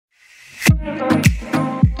All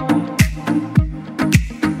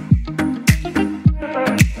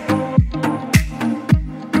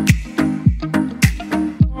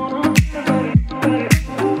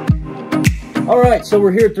right, so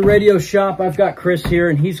we're here at the radio shop. I've got Chris here,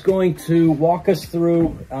 and he's going to walk us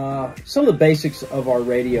through some of the basics of our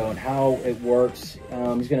radio and how it works.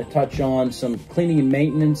 He's going to touch on some cleaning and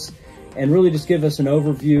maintenance and really just give us an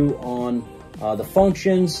overview on the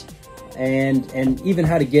functions and even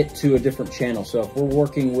how to get to a different channel. So if we're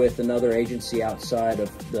working with another agency outside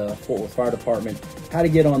of the Fort Worth Fire Department, how to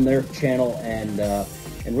get on their channel and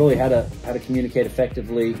really how to communicate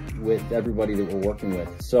effectively with everybody that we're working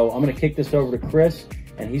with. So I'm going to kick this over to Chris,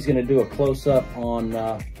 and he's going to do a close-up on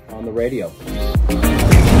the radio.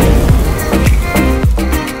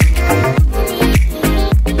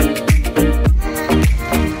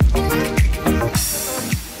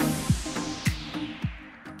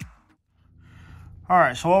 All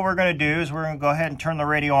right, so what we're going to do is we're going to go ahead and turn the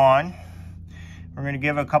radio on. We're going to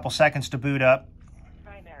give it a couple seconds to boot up.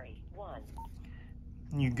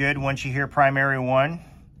 You're good once you hear primary 1.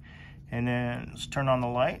 And then let's turn on the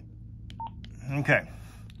light. Okay.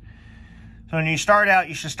 So when you start out,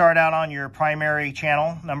 you should start out on your primary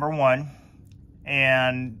channel, number 1.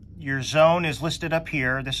 And your zone is listed up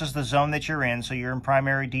here. This is the zone that you're in. So you're in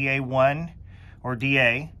primary DA1 or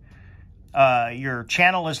DA. Your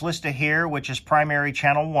channel is listed here, which is primary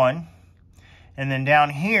channel 1. And then down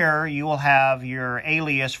here, you will have your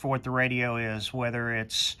alias for what the radio is, whether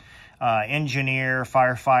it's engineer,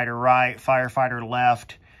 firefighter right, firefighter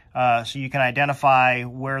left, so you can identify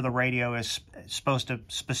where the radio is supposed to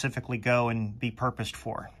specifically go and be purposed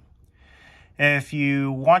for. If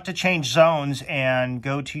you want to change zones and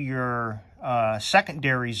go to your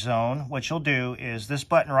secondary zone, what you'll do is this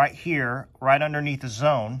button right here, right underneath the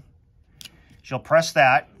zone, you'll press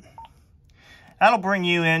that. That'll bring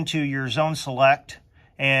you into your zone select,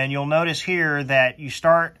 and you'll notice here that you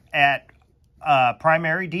start at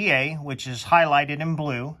primary DA, which is highlighted in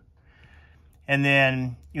blue. And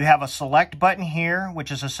then you have a select button here,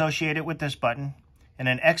 which is associated with this button, and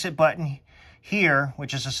an exit button here,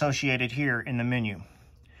 which is associated here in the menu.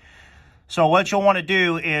 So what you'll want to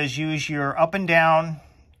do is use your up and down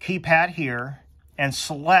keypad here and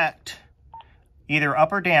select either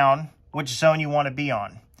up or down which zone you want to be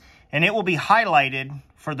on. And it will be highlighted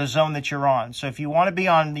for the zone that you're on. So if you want to be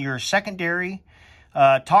on your secondary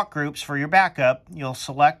talk groups for your backup, you'll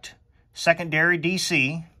select secondary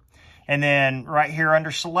DC, and then right here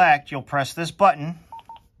under select, you'll press this button.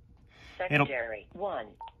 Secondary 1.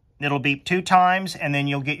 It'll beep 2 times, and then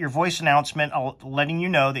you'll get your voice announcement letting you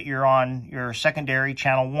know that you're on your secondary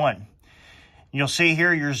channel 1. You'll see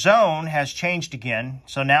here your zone has changed again,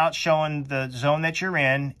 so now it's showing the zone that you're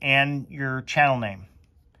in and your channel name.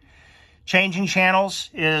 Changing channels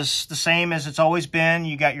is the same as it's always been.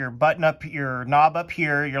 You got your button up, your knob up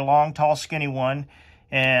here, your long, tall, skinny one,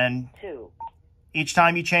 and 2, each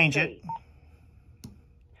time you change 3, it,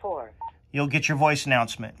 4, you'll get your voice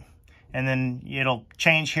announcement, and then it'll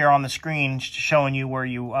change here on the screen, showing you where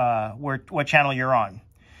you what channel you're on.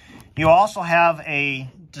 You also have a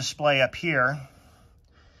display up here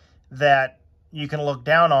that you can look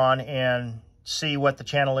down on and see what the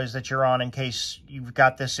channel is that you're on in case you've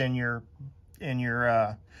got this in your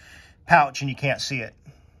pouch and you can't see it.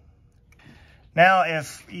 Now,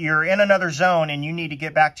 if you're in another zone and you need to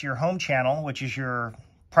get back to your home channel, which is your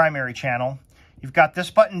primary channel, you've got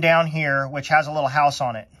this button down here, which has a little house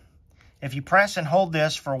on it. If you press and hold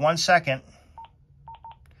this for 1 second,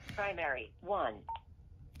 primary 1.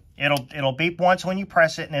 It'll beep once when you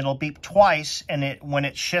press it, and it'll beep twice when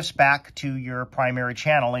it shifts back to your primary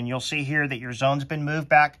channel. And you'll see here that your zone's been moved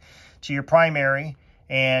back to your primary,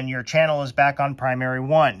 and your channel is back on primary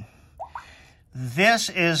 1. This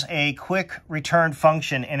is a quick return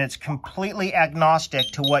function, and it's completely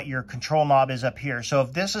agnostic to what your control knob is up here. So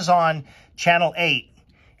if this is on channel 8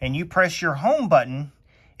 and you press your home button,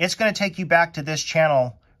 it's going to take you back to this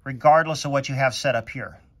channel regardless of what you have set up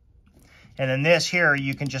here. And then this here,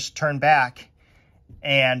 you can just turn back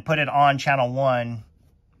and put it on channel 1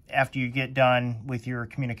 after you get done with your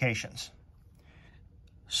communications.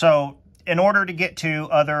 So in order to get to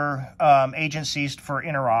other agencies for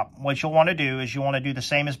interop, what you'll want to do is you want to do the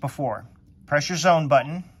same as before. Press your zone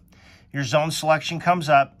button. Your zone selection comes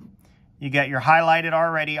up. You get your highlighted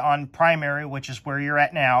already on primary, which is where you're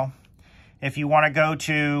at now. If you want to go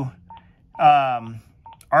to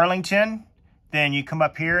Arlington, then you come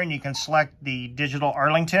up here and you can select the digital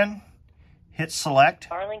Arlington, hit select.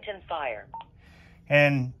 Arlington Fire.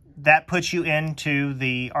 And that puts you into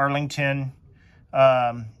the Arlington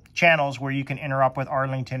channels where you can interrupt with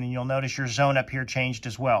Arlington, and you'll notice your zone up here changed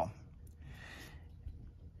as well.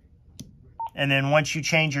 And then once you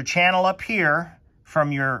change your channel up here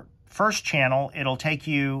from your first channel, it'll take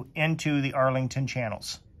you into the Arlington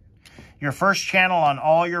channels. Your first channel on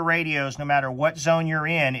all your radios, no matter what zone you're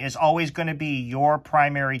in, is always going to be your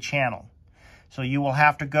primary channel. So you will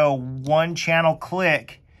have to go one channel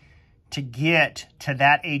click to get to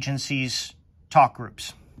that agency's talk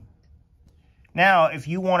groups. Now, if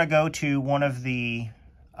you want to go to one of the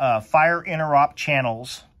fire interop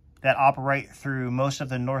channels that operate through most of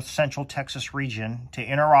the north central Texas region to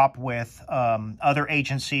interop with other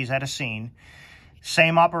agencies at a scene,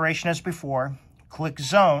 same operation as before, click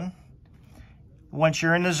zone. Once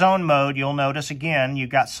you're in the zone mode, you'll notice again, you've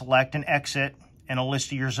got select and exit and a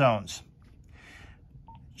list of your zones.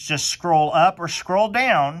 Just scroll up or scroll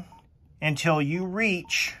down until you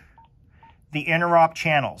reach the interop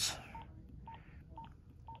channels.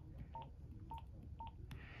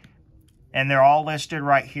 And they're all listed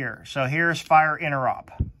right here. So here's fire interop.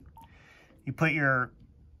 You put your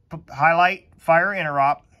highlight fire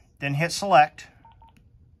interop, then hit select.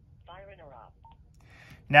 Fire interop.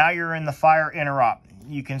 Now you're in the fire interop.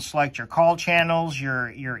 You can select your call channels,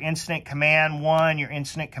 your incident command 1, your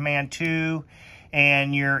incident command 2,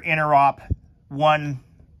 and your interop 1,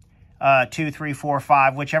 2, 3, 4,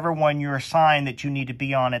 5, whichever one you're assigned that you need to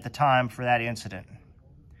be on at the time for that incident.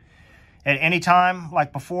 At any time,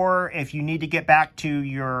 like before, if you need to get back to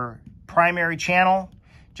your primary channel,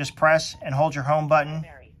 just press and hold your home button,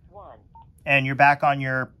 and you're back on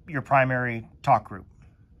your primary talk group.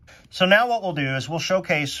 So now what we'll do is we'll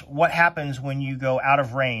showcase what happens when you go out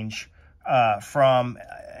of range from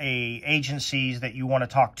agencies that you want to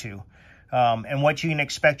talk to, and what you can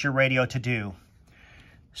expect your radio to do.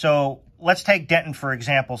 So let's take Denton, for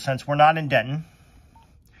example, since we're not in Denton.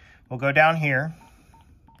 We'll go down here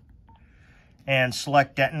and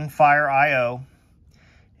select Denton Fire IO,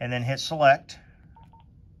 and then hit select.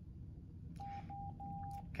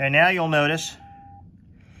 Okay, now you'll notice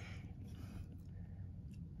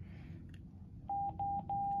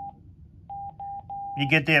you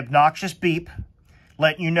get the obnoxious beep,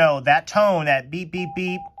 letting you know that tone, that beep, beep,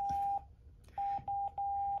 beep,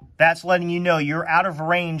 that's letting you know you're out of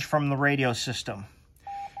range from the radio system.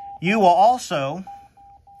 You will also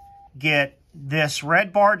get this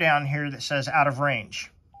red bar down here that says out of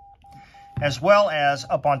range, as well as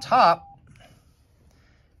up on top,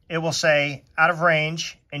 it will say out of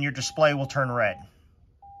range and your display will turn red.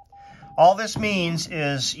 All this means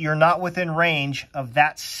is you're not within range of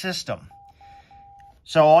that system.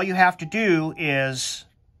 So all you have to do is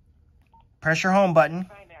press your home button,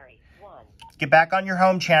 get back on your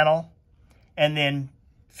home channel, and then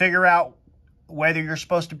figure out whether you're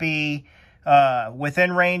supposed to be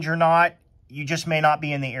within range or not. You just may not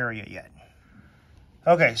be in the area yet.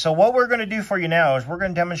 Okay, so what we're going to do for you now is we're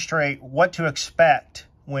going to demonstrate what to expect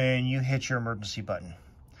when you hit your emergency button.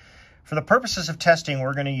 For the purposes of testing,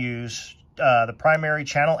 we're going to use the primary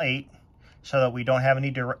channel 8 so that we don't have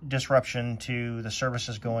any disruption to the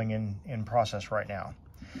services going in process right now.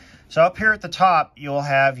 So up here at the top, you'll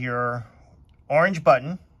have your orange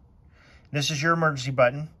button. This is your emergency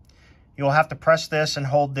button. You'll have to press this and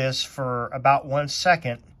hold this for about 1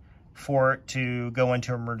 second for it to go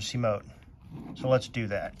into emergency mode. So let's do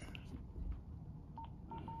that.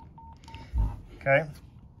 Okay,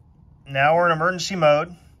 now we're in emergency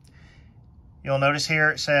mode. You'll notice here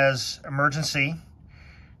it says emergency.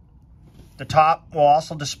 The top will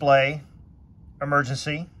also display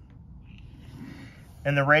emergency.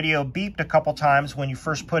 And the radio beeped a couple times when you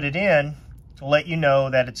first put it in to let you know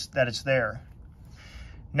that it's there.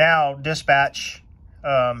 Now dispatch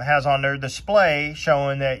has on their display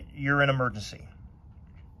showing that you're in emergency.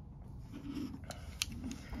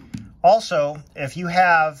 Also, if you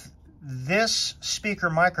have this speaker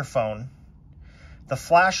microphone, the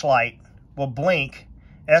flashlight will blink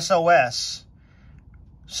SOS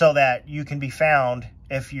so that you can be found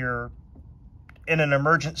if you're in an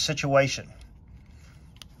emergent situation.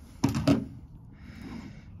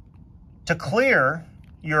 To clear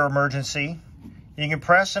your emergency, you can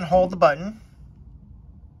press and hold the button.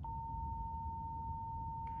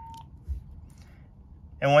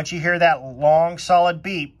 And once you hear that long, solid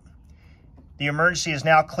beep, the emergency is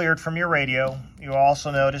now cleared from your radio. You'll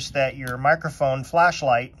also notice that your microphone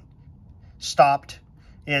flashlight stopped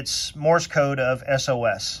its Morse code of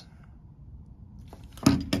SOS.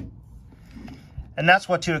 And that's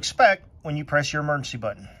what to expect when you press your emergency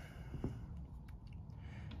button.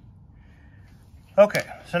 Okay,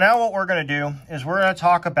 so now what we're going to do is we're going to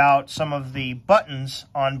talk about some of the buttons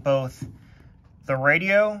on both the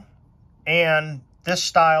radio and this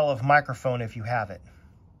style of microphone if you have it.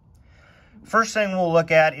 First thing we'll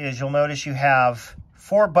look at is you'll notice you have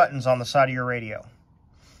 4 buttons on the side of your radio.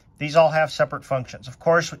 These all have separate functions. Of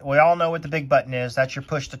course, we all know what the big button is. That's your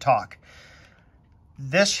push to talk.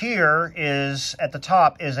 This here is, at the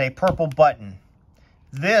top, is a purple button.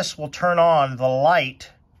 This will turn on the light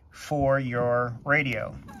for your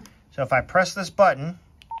radio. So if I press this button,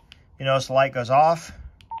 you notice the light goes off,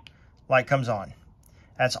 light comes on.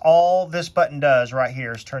 That's all this button does right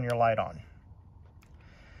here, is turn your light on.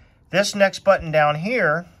 This next button down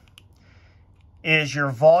here is your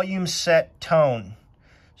volume set tone.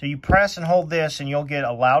 So you press and hold this and you'll get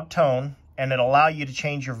a loud tone, and it'll allow you to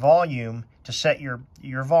change your volume to set your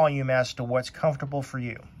volume as to what's comfortable for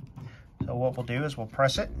you. So what we'll do is we'll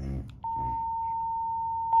press it.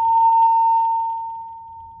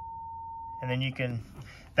 And then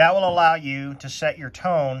that will allow you to set your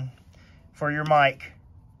tone for your mic,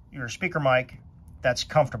 your speaker mic, that's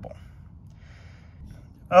comfortable.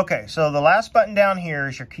 Okay, so the last button down here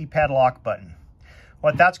is your keypad lock button.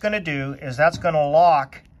 What that's going to do is that's going to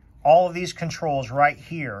lock all of these controls right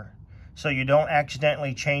here so you don't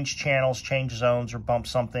accidentally change channels, change zones, or bump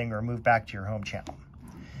something, or move back to your home channel.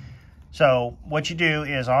 So what you do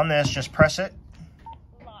is on this, just press it.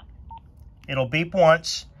 It'll beep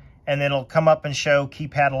once, and then it'll come up and show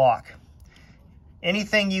keypad lock.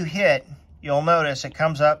 Anything you hit, you'll notice it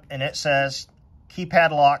comes up and it says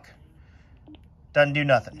keypad lock. Doesn't do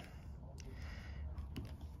nothing.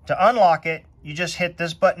 To unlock it, you just hit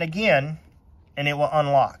this button again and it will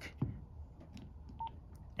unlock.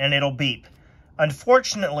 And it'll beep.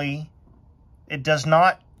 Unfortunately, it does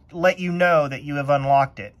not let you know that you have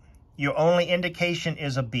unlocked it. Your only indication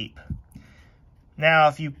is a beep. Now,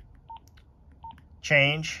 if you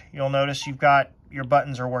change, you'll notice your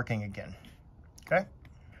buttons are working again. Okay?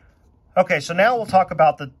 Okay, so now we'll talk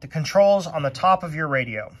about the controls on the top of your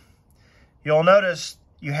radio. You'll notice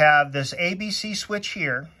you have this ABC switch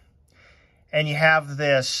here, and you have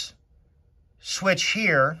this switch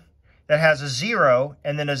here that has a 0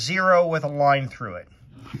 and then a 0 with a line through it.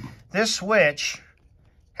 This switch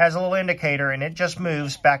has a little indicator and it just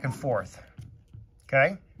moves back and forth.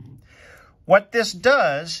 Okay? What this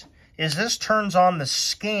does is this turns on the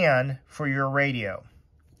scan for your radio.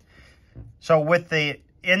 So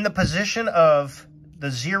in the position of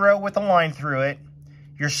the 0 with a line through it,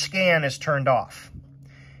 your scan is turned off.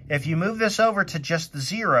 If you move this over to just the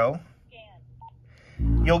 0,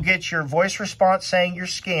 you'll get your voice response saying you're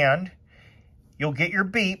scanned. You'll get your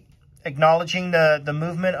beep acknowledging the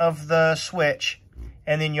movement of the switch.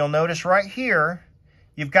 And then you'll notice right here,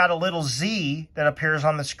 you've got a little Z that appears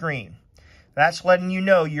on the screen. That's letting you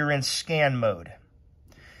know you're in scan mode.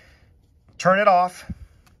 Turn it off.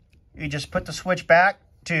 You just put the switch back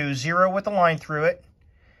to 0 with a line through it,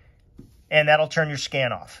 and that'll turn your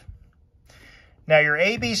scan off. Now your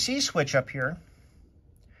ABC switch up here,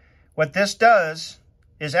 what this does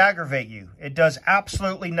is aggravate you. It does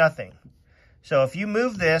absolutely nothing. So if you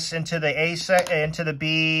move this into the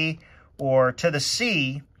B or to the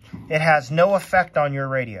C, it has no effect on your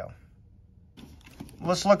radio.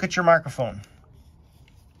 Let's look at your microphone.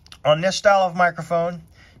 On this style of microphone,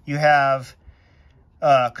 you have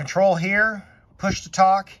control here, push to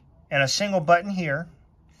talk, and a single button here.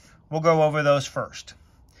 We'll go over those first.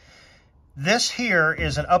 This here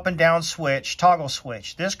is an up and down switch, toggle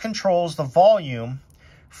switch. This controls the volume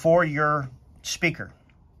for your speaker.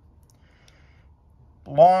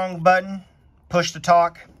 Long button, push to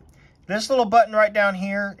talk. This little button right down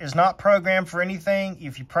here is not programmed for anything.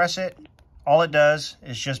 If you press it, all it does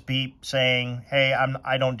is just beep saying, hey,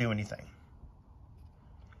 I don't do anything.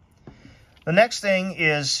 The next thing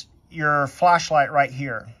is your flashlight right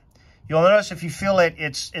here. You'll notice if you feel it,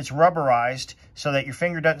 it's rubberized so that your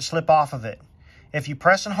finger doesn't slip off of it. If you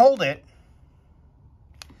press and hold it,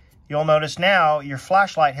 you'll notice now your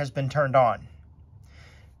flashlight has been turned on.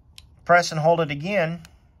 Press and hold it again,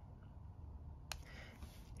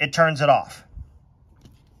 it turns it off.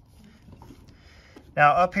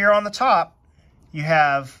 Now up here on the top, you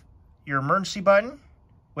have your emergency button,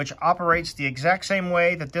 which operates the exact same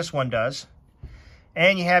way that this one does.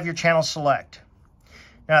 And you have your channel select.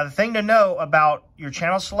 Now, the thing to know about your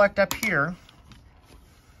channel select up here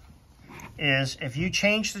is if you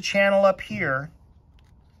change the channel up here,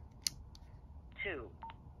 2,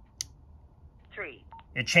 3,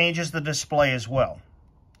 it changes the display as well,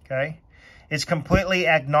 okay? It's completely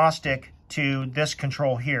agnostic to this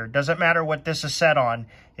control here. Doesn't matter what this is set on.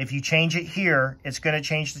 If you change it here, it's going to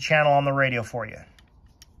change the channel on the radio for you.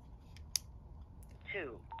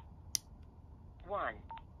 2, 1.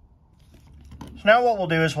 So now what we'll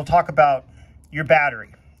do is we'll talk about your battery,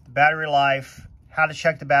 the battery life, how to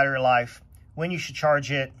check the battery life, when you should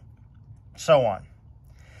charge it, so on.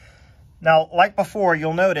 Now, like before,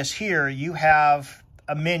 you'll notice here you have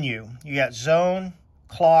a menu. You got zone,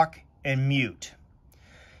 clock, and mute.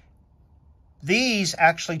 These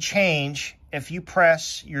actually change if you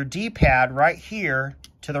press your D-pad right here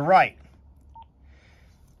to the right.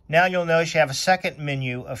 Now you'll notice you have a second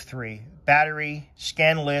menu of 3: battery,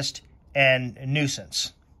 scan list, and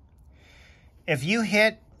nuisance. If you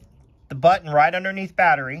hit the button right underneath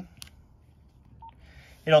battery,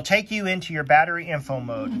 it'll take you into your battery info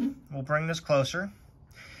mode. We'll bring this closer.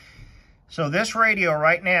 So this radio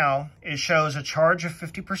right now, it shows a charge of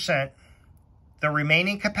 50%, the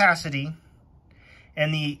remaining capacity,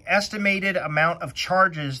 and the estimated amount of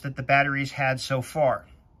charges that the batteries had so far.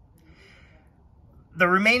 The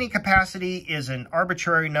remaining capacity is an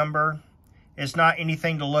arbitrary number. It's not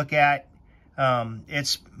anything to look at.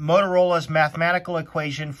 It's Motorola's mathematical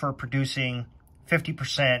equation for producing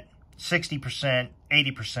 50%, 60%,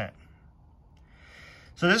 80%.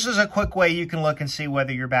 So this is a quick way you can look and see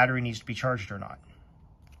whether your battery needs to be charged or not.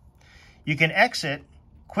 You can exit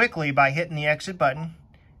quickly by hitting the exit button,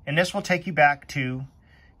 and this will take you back to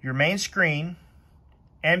your main screen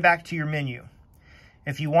and back to your menu.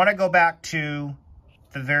 If you want to go back to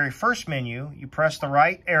the very first menu, you press the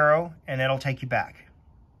right arrow and it'll take you back.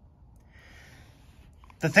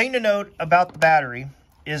 The thing to note about the battery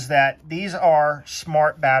is that these are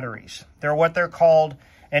smart batteries. They're what they're called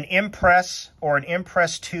an Impress or an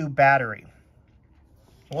Impress 2 battery.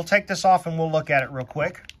 We'll take this off and we'll look at it real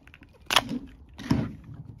quick.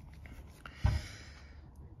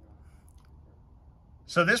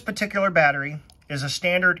 So this particular battery is a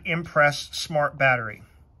standard Impress Smart battery.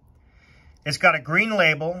 It's got a green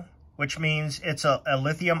label, which means it's a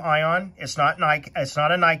lithium ion. It's not a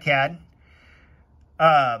NiCad.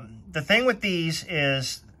 The thing with these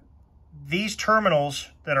is these terminals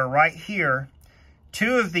that are right here,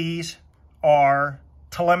 2 of these are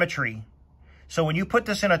telemetry. So when you put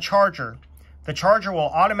this in a charger, the charger will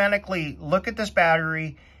automatically look at this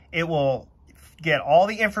battery. It will get all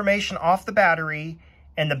the information off the battery,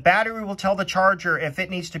 and the battery will tell the charger if it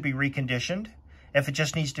needs to be reconditioned, if it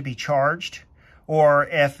just needs to be charged, or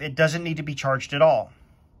if it doesn't need to be charged at all.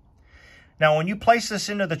 Now, when you place this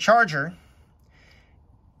into the charger,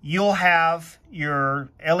 you'll have your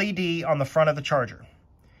LED on the front of the charger.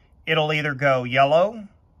 It'll either go yellow,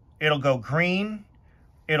 it'll go green,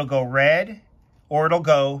 it'll go red, or it'll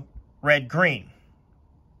go red-green.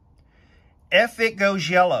 If it goes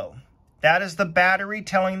yellow, that is the battery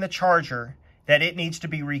telling the charger that it needs to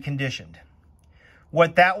be reconditioned.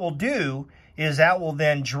 What that will do is that will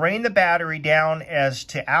then drain the battery down as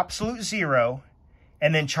to absolute 0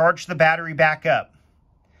 and then charge the battery back up.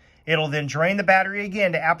 It'll then drain the battery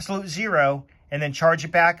again to absolute 0 and then charge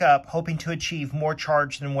it back up, hoping to achieve more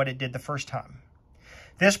charge than what it did the first time.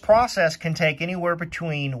 This process can take anywhere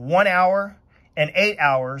between 1 hour and 8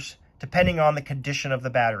 hours, depending on the condition of the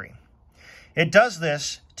battery. It does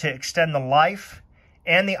this to extend the life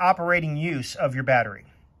and the operating use of your battery.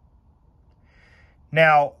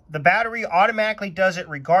 Now, the battery automatically does it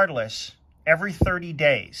regardless every 30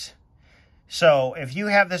 days. So if you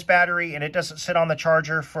have this battery and it doesn't sit on the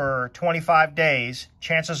charger for 25 days,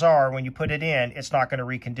 chances are when you put it in, it's not going to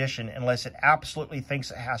recondition unless it absolutely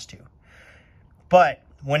thinks it has to. But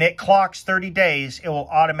when it clocks 30 days, it will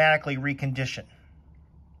automatically recondition.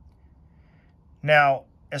 Now,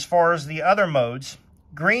 as far as the other modes,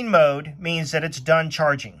 green mode means that it's done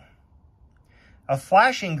charging. A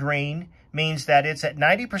flashing green means that it's at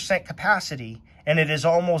 90% capacity and it is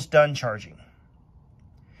almost done charging.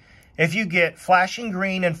 If you get flashing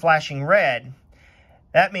green and flashing red,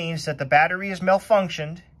 that means that the battery is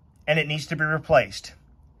malfunctioned and it needs to be replaced.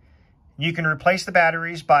 You can replace the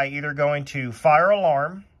batteries by either going to fire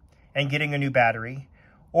alarm and getting a new battery,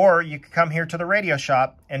 or you can come here to the radio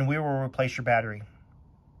shop and we will replace your battery.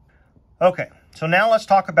 Okay, so now let's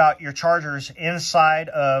talk about your chargers inside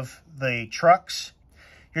of the trucks.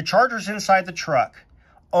 Your chargers inside the truck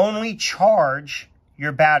only charge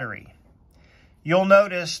your battery. You'll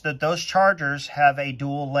notice that those chargers have a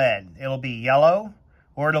dual LED. It'll be yellow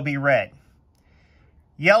or it'll be red.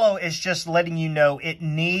 Yellow is just letting you know it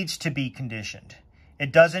needs to be conditioned.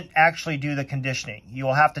 It doesn't actually do the conditioning. You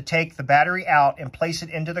will have to take the battery out and place it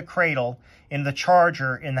into the cradle in the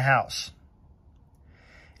charger in the house.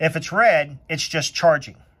 If it's red, it's just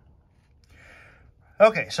charging.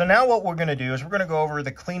 Okay, so now what we're going to do is we're going to go over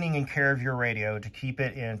the cleaning and care of your radio to keep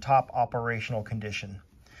it in top operational condition.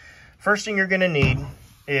 First thing you're going to need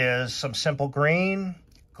is some Simple Green,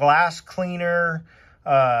 glass cleaner,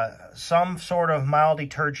 some sort of mild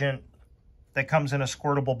detergent that comes in a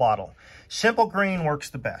squirtable bottle. Simple Green works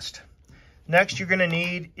the best. Next you're going to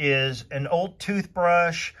need is an old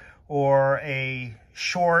toothbrush or a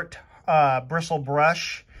short bristle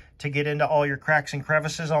brush to get into all your cracks and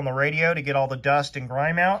crevices on the radio to get all the dust and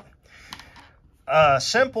grime out. A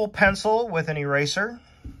simple pencil with an eraser,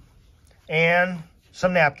 and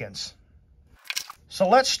some napkins. So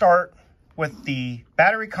let's start with the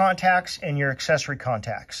battery contacts and your accessory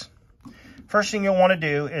contacts. First thing you'll want to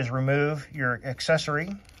do is remove your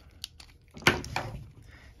accessory.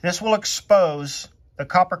 This will expose the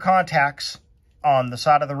copper contacts on the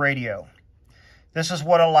side of the radio. This is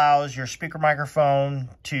what allows your speaker microphone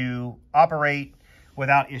to operate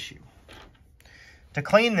without issue. To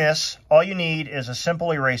clean this, all you need is a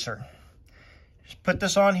simple eraser. Just put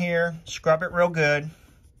this on here, scrub it real good,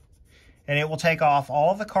 and it will take off all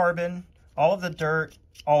of the carbon, all of the dirt,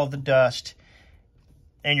 all of the dust,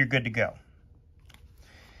 and you're good to go.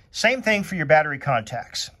 Same thing for your battery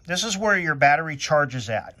contacts. This is where your battery charges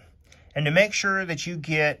at. And to make sure that you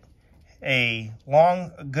get a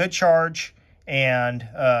good charge and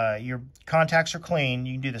your contacts are clean,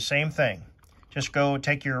 you can do the same thing. Just go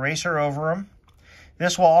take your eraser over them.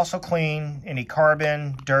 This will also clean any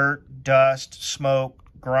carbon, dirt, dust, smoke,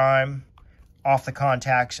 grime off the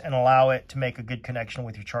contacts and allow it to make a good connection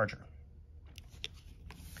with your charger.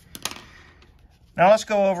 Now let's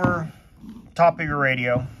go over top of your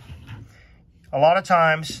radio. A lot of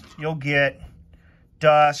times you'll get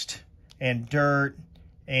dust and dirt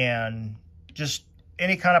and just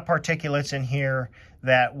any kind of particulates in here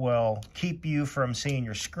that will keep you from seeing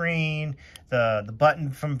your screen, the button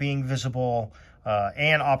from being visible,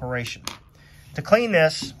 and operation. To clean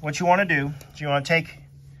this, what you want to do is you want to take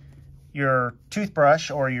your toothbrush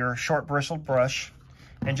or your short bristled brush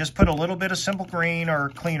and just put a little bit of simple green or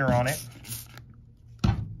cleaner on it.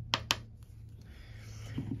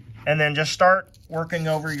 And then just start working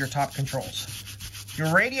over your top controls.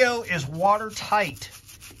 Your radio is watertight.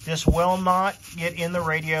 This will not get in the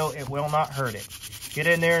radio. It will not hurt it. Get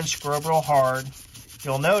in there and scrub real hard.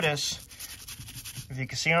 You'll notice, if you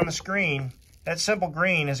can see on the screen, that simple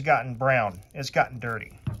green has gotten brown. It's gotten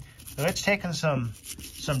dirty. So it's taken some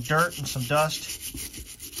dirt and some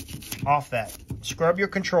dust off that. Scrub your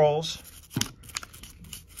controls.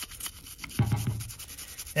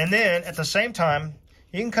 And then at the same time,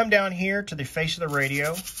 you can come down here to the face of the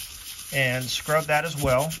radio and scrub that as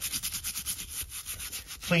well.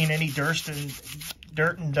 Clean any dirt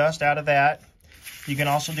and dust out of that. You can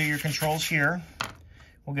also do your controls here.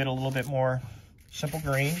 We'll get a little bit more simple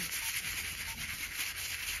green.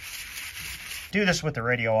 Do this with the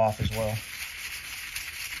radio off as well.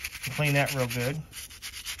 Clean that real good.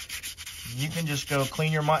 You can just go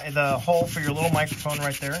clean the hole for your little microphone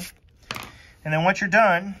right there. And then once you're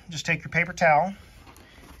done, just take your paper towel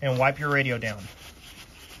and wipe your radio down.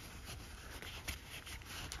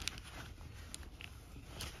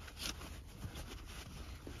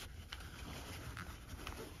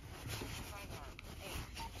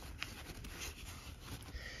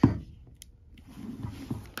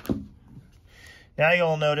 Now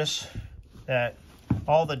you'll notice that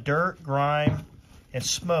all the dirt, grime, and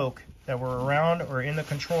smoke that were around or in the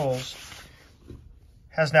controls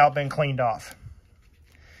has now been cleaned off.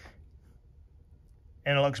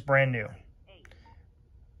 And it looks brand new.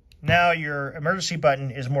 Now your emergency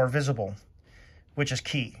button is more visible, which is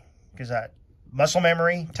key, because that muscle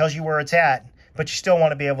memory tells you where it's at, but you still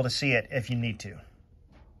want to be able to see it if you need to.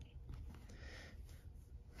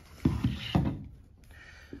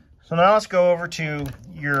 So now let's go over to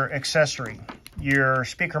your accessory, your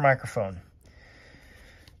speaker microphone.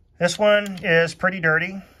 This one is pretty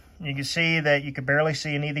dirty. You can see that you can barely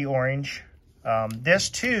see any of the orange. This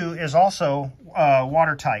too is also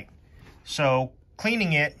watertight. So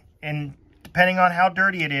cleaning it, and depending on how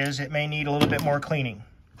dirty it is, it may need a little bit more cleaning.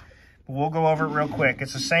 But we'll go over it real quick.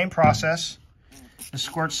 It's the same process. Just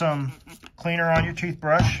squirt some cleaner on your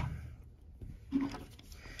toothbrush.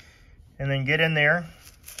 And then get in there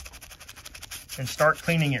and start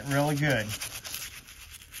cleaning it really good.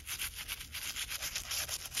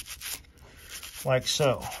 Like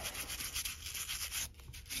so.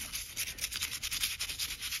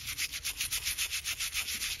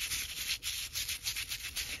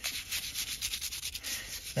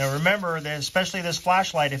 Now remember that especially this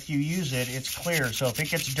flashlight, if you use it, it's clear. So if it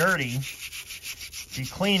gets dirty, if you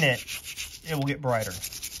clean it, it will get brighter.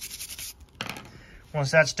 Once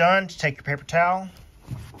that's done, just take your paper towel,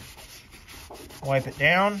 wipe it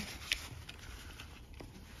down.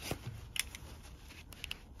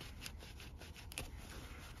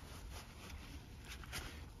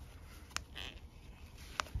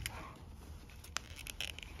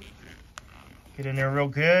 Get in there real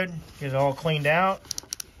good, get it all cleaned out.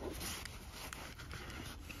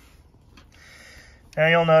 Now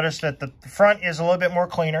you'll notice that the front is a little bit more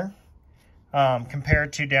cleaner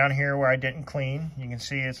compared to down here where I didn't clean. You can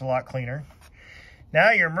see it's a lot cleaner. Now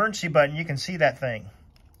your emergency button, you can see that thing.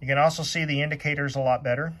 You can also see the indicators a lot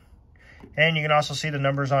better. And you can also see the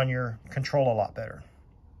numbers on your control a lot better.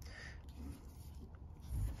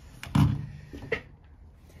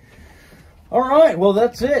 All right, well,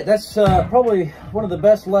 that's it. That's probably one of the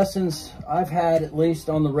best lessons I've had, at least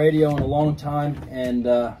on the radio, in a long time. And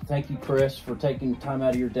thank you, Chris, for taking time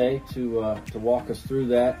out of your day to walk us through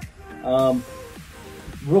that.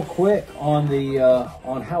 Real quick on the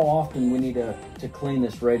on how often we need to clean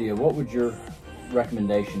this radio. What would your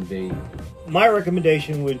recommendation be? My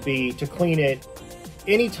recommendation would be to clean it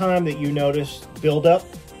anytime that you notice buildup.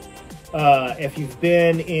 If you've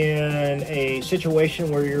been in a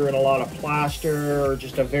situation where you're in a lot of plaster or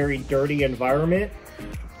just a very dirty environment,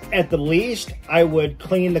 at the least, I would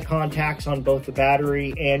clean the contacts on both the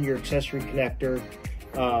battery and your accessory connector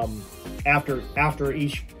after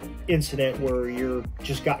each incident where you're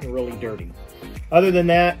just gotten really dirty. Other than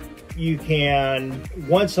that, you can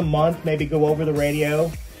once a month maybe go over the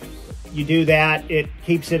radio. You do that, it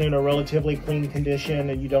keeps it in a relatively clean condition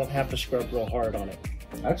and you don't have to scrub real hard on it.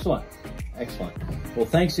 Excellent. Excellent. Well,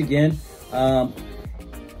 thanks again.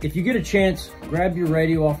 If you get a chance, grab your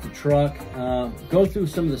radio off the truck, go through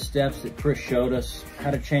some of the steps that Chris showed us,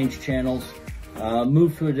 how to change channels,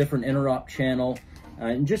 move to a different interrupt channel,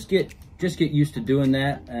 and just get used to doing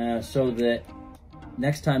that so that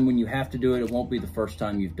next time when you have to do it, it won't be the first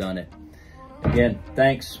time you've done it. Again,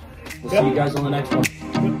 thanks. We'll see you guys on the next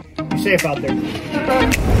one. Be safe out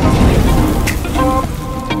there.